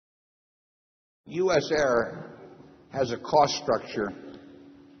USAir has a cost structure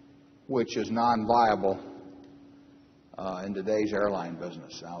which is non-viable in today's airline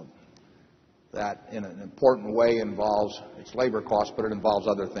business. Now, that in an important way involves its labor costs, but it involves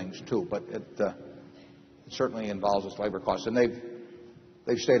other things too. But it certainly involves its labor costs, and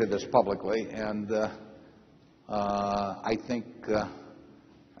they've stated this publicly, and I think,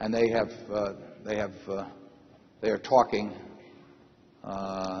 and they are talking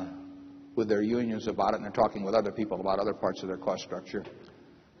with their unions about it, and they're talking with other people about other parts of their cost structure.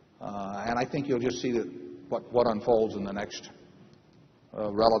 And I think you'll just see what unfolds in the next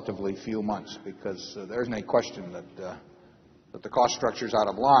relatively few months, because there isn't any question that the cost structure is out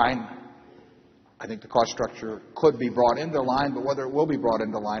of line. I think the cost structure could be brought into line, but whether it will be brought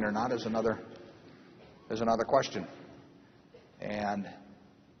into line or not is another question. And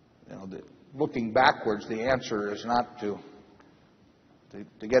looking backwards, the answer is not to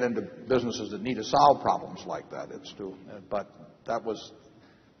get into businesses that need to solve problems like that. But that was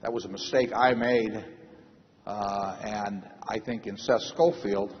a mistake I made. And I think in Seth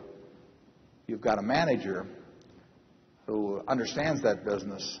Schofield, you've got a manager who understands that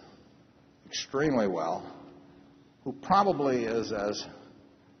business extremely well, who probably is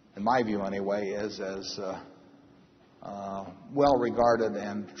in my view anyway, is as well regarded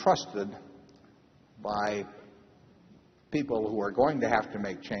and trusted by people who are going to have to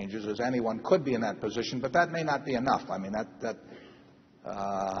make changes as anyone could be in that position. But that may not be enough. I mean,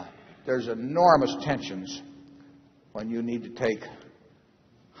 there's enormous tensions when you need to take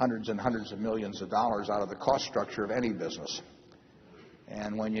hundreds and hundreds of millions of dollars out of the cost structure of any business,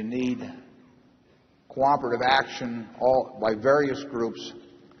 and when you need cooperative action by various groups,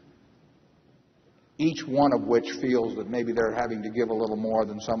 each one of which feels that maybe they're having to give a little more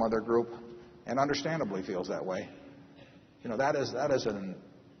than some other group, and understandably feels that way. That is an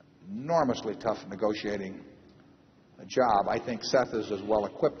enormously tough negotiating job. I think Seth is as well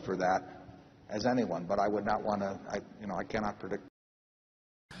equipped for that as anyone, but I would not want to. I cannot predict.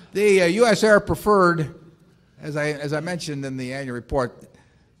 The USAir preferred, as I mentioned in the annual report,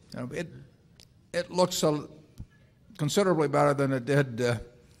 it looks considerably better than it did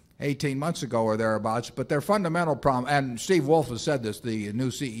 18 months ago or thereabouts. But their fundamental problem, and Steve Wolf has said this, the new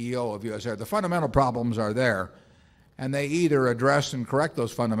CEO of USAir, the fundamental problems are there, and they either address and correct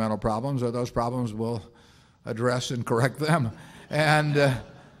those fundamental problems, or those problems will address and correct them. And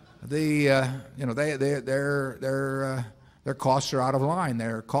their costs are out of line.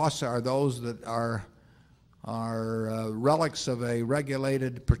 Their costs are those that are relics of a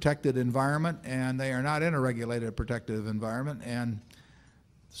regulated, protected environment, and they are not in a regulated, protective environment. And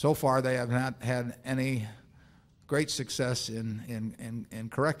so far, they have not had any great success in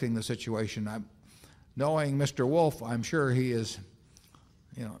correcting the situation. Knowing Mr. Wolf, I'm sure he is,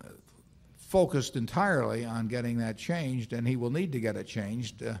 focused entirely on getting that changed, and he will need to get it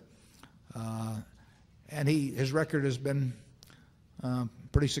changed. And his record has been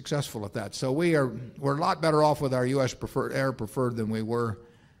pretty successful at that. So we're a lot better off with our U.S. Air preferred than we were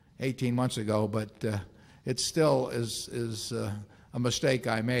 18 months ago, but it still is a mistake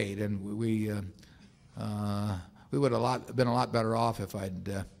I made, and we would have been a lot better off if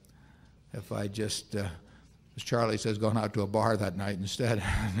I'd just, as Charlie says, gone out to a bar that night instead.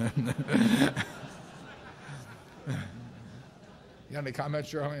 You got any comments,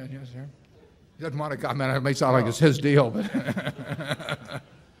 Charlie? Yes, sir. He doesn't want to comment. It may sound like it's his deal, but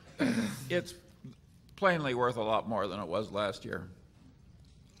it's plainly worth a lot more than it was last year.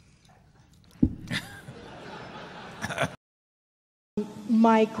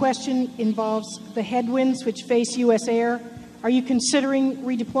 My question involves the headwinds which face USAir. Are you considering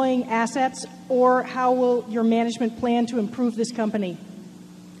redeploying assets, or how will your management plan to improve this company?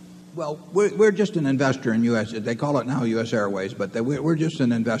 Well, we're just an investor in U.S. They call it now U.S. Airways, but we're just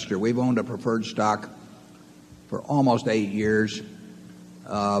an investor. We've owned a preferred stock for almost 8 years.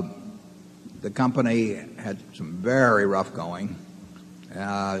 The company had some very rough going.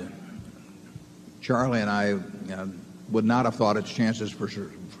 Charlie and I would not have thought its chances for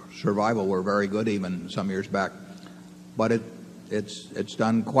survival were very good even some years back. But it's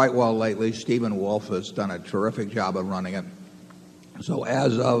done quite well lately. Stephen Wolf has done a terrific job of running it. So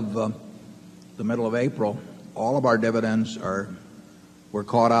as of the middle of April, all of our dividends were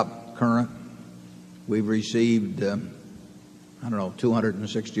caught up current. We've received,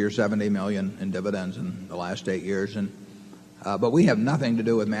 260 or 70 million in dividends in the last 8 years. But we have nothing to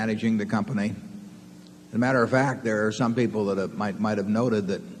do with managing the company. As a matter of fact, there are some people that might have noted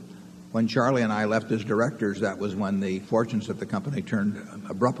that when Charlie and I left as directors, that was when the fortunes of the company turned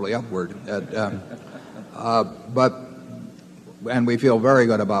abruptly upward. But and we feel very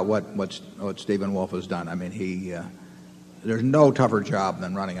good about what Stephen Wolf has done. I mean, there's no tougher job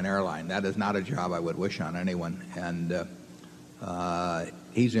than running an airline. That is not a job I would wish on anyone. And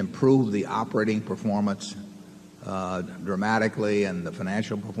he's improved the operating performance dramatically, and the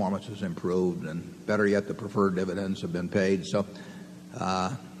financial performance has improved, and better yet, the preferred dividends have been paid. So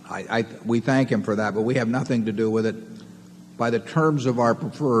we thank him for that, but we have nothing to do with it. By the terms of our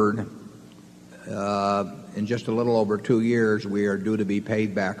preferred, in just a little over 2 years, we are due to be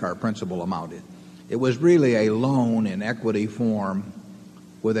paid back our principal amount. It was really a loan in equity form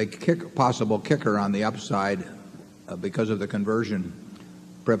with a possible kicker on the upside because of the conversion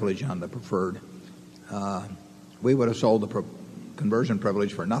privilege on the preferred. We would have sold the conversion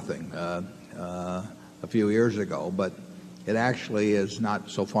privilege for nothing a few years ago, but it actually is not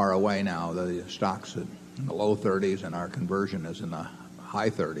so far away now. The stock's in the low 30s and our conversion is in the high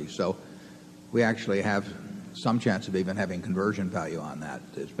 30s. So we actually have some chance of even having conversion value on that.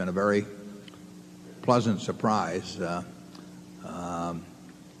 It's been a very pleasant surprise. I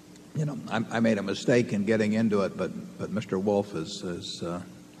made a mistake in getting into it, but Mr. Wolf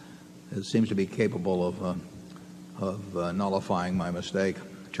seems to be capable of nullifying my mistake.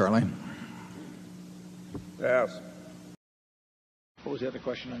 Charlie? Yes. What was the other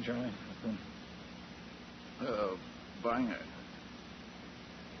question on Charlie? Buying it.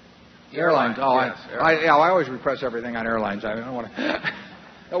 Airlines. Oh, yes, I always repress everything on airlines. I don't want to.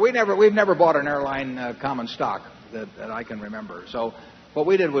 No, we've never bought an airline common stock that I can remember. So what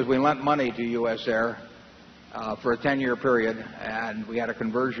we did was we lent money to USAir for a 10-year period, and we had a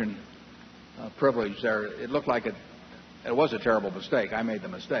conversion privilege there. It looked like it was a terrible mistake. I made the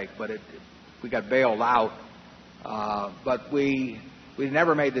mistake, but we got bailed out. But we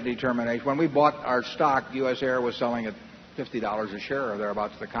never made the determination. When we bought our stock, USAir was selling at $50 a share or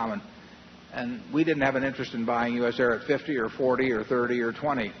thereabouts, the common. And we didn't have an interest in buying USAir at 50 or 40 or 30 or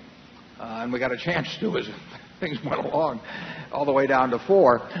 20. And we got a chance to as things went along, all the way down to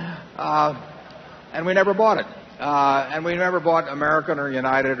 4. And we never bought it. And we never bought American or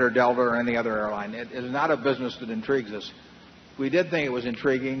United or Delta or any other airline. It is not a business that intrigues us. We did think it was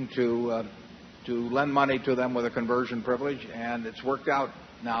intriguing to lend money to them with a conversion privilege, and it's worked out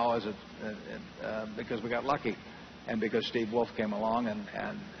now because we got lucky, and because Steve Wolf came along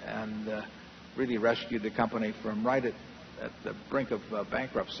and really rescued the company from right at the brink of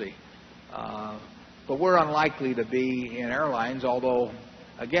bankruptcy. But we're unlikely to be in airlines, although,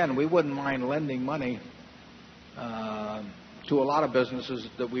 again, we wouldn't mind lending money to a lot of businesses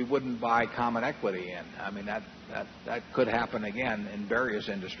that we wouldn't buy common equity in. I mean, that could happen again in various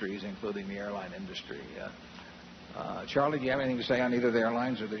industries, including the airline industry. Charlie, do you have anything to say on either the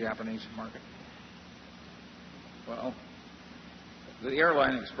airlines or the Japanese market? Well, the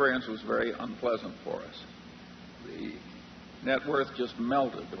airline experience was very unpleasant for us. The net worth just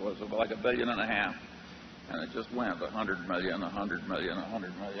melted. It was like $1.5 billion, and it just went 100 million, 100 million,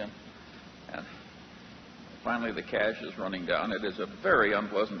 100 million. And finally, the cash is running down. It is a very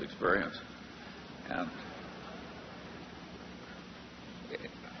unpleasant experience. And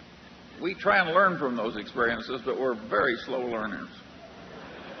we try and learn from those experiences, but we're very slow learners.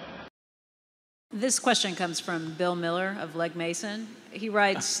 This question comes from Bill Miller of Legg Mason. He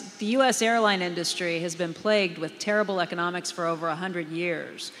writes, the U.S. airline industry has been plagued with terrible economics for over 100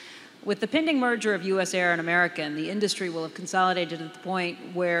 years. With the pending merger of USAir and American, the industry will have consolidated at the point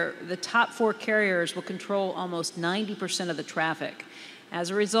where the top 4 carriers will control almost 90% of the traffic. As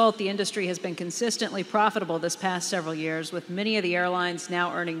a result, the industry has been consistently profitable this past several years, with many of the airlines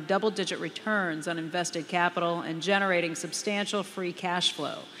now earning double-digit returns on invested capital and generating substantial free cash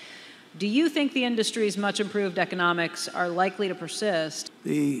flow. Do you think the industry's much improved economics are likely to persist?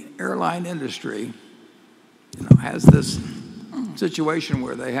 The airline industry, has this situation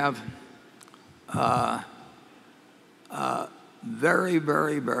where they have very,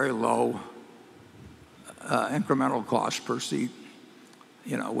 very, very low incremental cost per seat,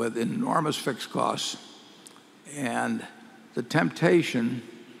 with enormous fixed costs, and the temptation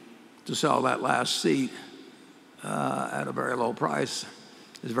to sell that last seat at a very low price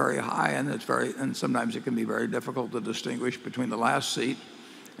is very high, and sometimes it can be very difficult to distinguish between the last seat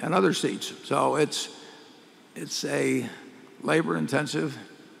and other seats. So it's a labor-intensive,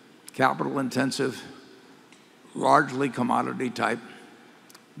 capital-intensive, largely commodity-type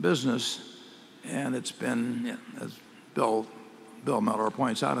business, and it's been, as Bill Miller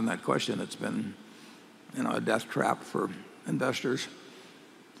points out in that question, it's been, a death trap for investors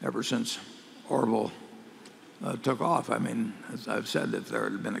ever since Orville took off. I mean, as I've said, if there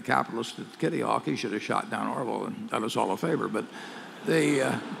had been a capitalist at Kitty Hawk, he should have shot down Orville and done us all a favor. But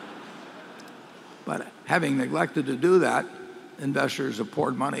having neglected to do that, investors have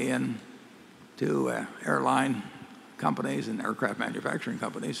poured money into airline companies and aircraft manufacturing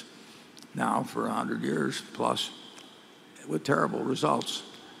companies now for 100 years plus with terrible results.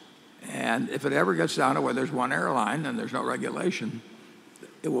 And if it ever gets down to where there's one airline and there's no regulation,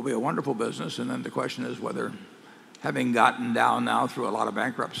 it will be a wonderful business. And then the question is whether, having gotten down now through a lot of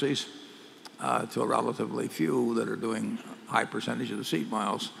bankruptcies to a relatively few that are doing high percentage of the seat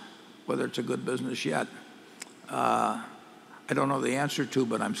miles, whether it's a good business yet. I don't know the answer to,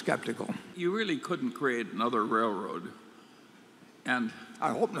 but I'm skeptical. You really couldn't create another railroad, and I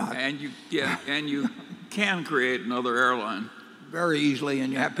hope not. And you can create another airline very easily,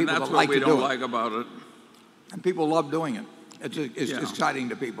 and you have people that like to do it. That's what we don't like about it. And people love doing it. It's exciting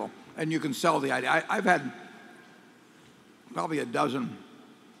to people, and you can sell the idea. I've had probably a dozen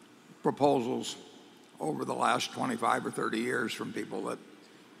proposals over the last 25 or 30 years from people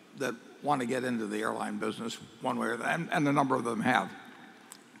that want to get into the airline business one way or the other, and a number of them have.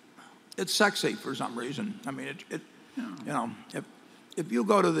 It's sexy for some reason. I mean, if you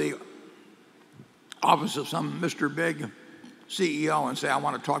go to the office of some Mr. Big CEO and say, I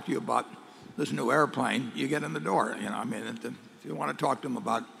want to talk to you about this new airplane, you get in the door. I mean, if you want to talk to them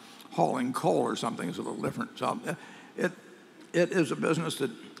about hauling coal or something, it's a little different. So it is a business that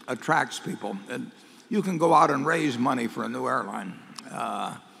attracts people, and you can go out and raise money for a new airline.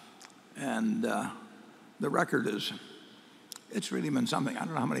 And the record it's really been something. I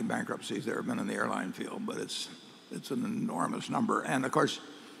don't know how many bankruptcies there have been in the airline field, but it's an enormous number. And of course,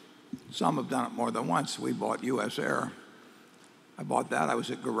 some have done it more than once. We bought USAir. I bought that. I was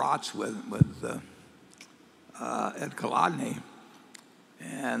at Garotz with Ed Kolodny,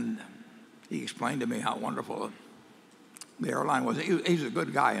 and he explained to me how wonderful the airline was. He's a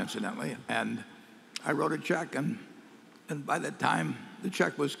good guy, incidentally. And I wrote a check, and by the time the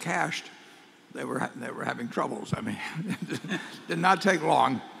check was cashed, they were having troubles. I mean, it did not take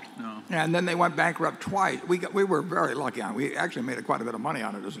long. No. And then they went bankrupt twice. We were very lucky on it. We actually made quite a bit of money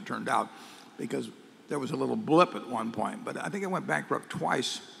on it, as it turned out, because there was a little blip at one point. But I think it went bankrupt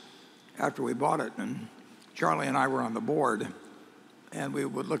twice after we bought it. And Charlie and I were on the board, and we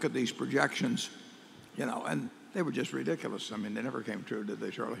would look at these projections, and they were just ridiculous. I mean, they never came true, did they,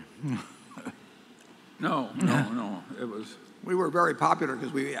 Charlie? No. It was. We were very popular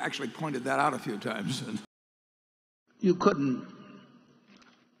because we actually pointed that out a few times. You couldn't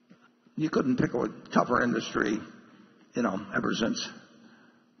pick a tougher industry, ever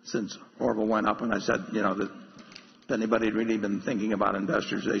since Orville went up. And I said, that if anybody had really been thinking about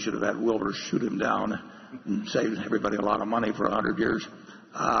investors, they should have had Wilbur shoot him down and saved everybody a lot of money for 100 years.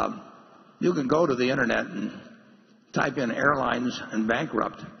 You can go to the internet and type in airlines and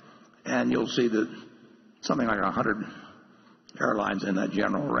bankrupt, and you'll see that something like 100 airlines in that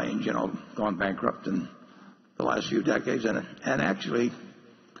general range, gone bankrupt in the last few decades. And actually,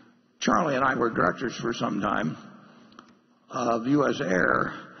 Charlie and I were directors for some time of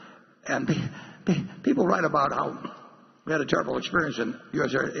USAir, and people write about how we had a terrible experience in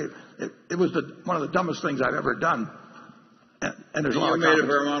USAir. It was one of the dumbest things I've ever done. And there's a lot of made a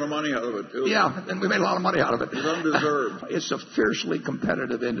fair amount of money out of it, too. Yeah, and we made a lot of money out of it. It's undeserved. It's a fiercely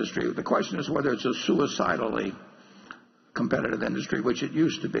competitive industry. The question is whether it's a suicidally competitive industry, which it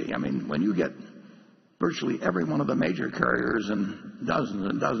used to be. I mean, when you get virtually every one of the major carriers and dozens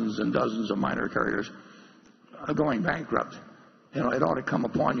and dozens and dozens of minor carriers going bankrupt, it ought to come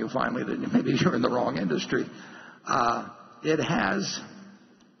upon you finally that maybe you're in the wrong industry. It has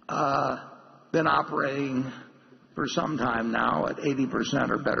been operating for some time now at 80%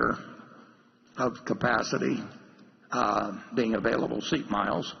 or better of capacity being available seat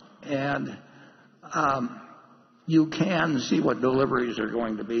miles. And you can see what deliveries are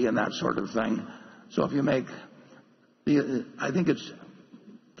going to be and that sort of thing. So if you I think it's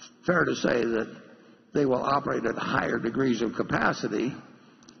fair to say that they will operate at higher degrees of capacity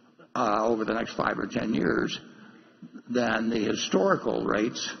over the next 5 or 10 years than the historical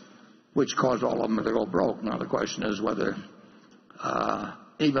rates, which caused all of them to go broke. Now the question is whether,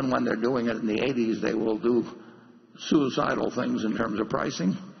 even when they're doing it in the 80s, they will do suicidal things in terms of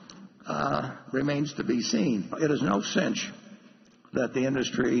pricing. Remains to be seen. It is no cinch that the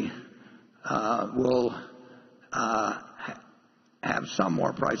industry will have some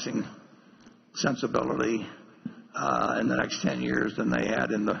more pricing sensibility in the next 10 years than they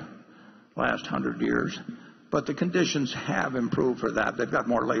had in the last 100 years. But the conditions have improved for that. They've got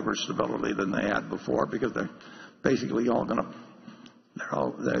more labor stability than they had before because they're basically all going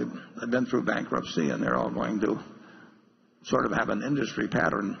to, they've been through bankruptcy, and they're all going to sort of have an industry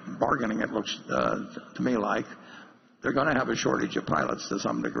pattern bargaining, it looks to me like. They're going to have a shortage of pilots to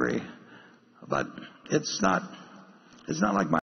some degree. But it's not like my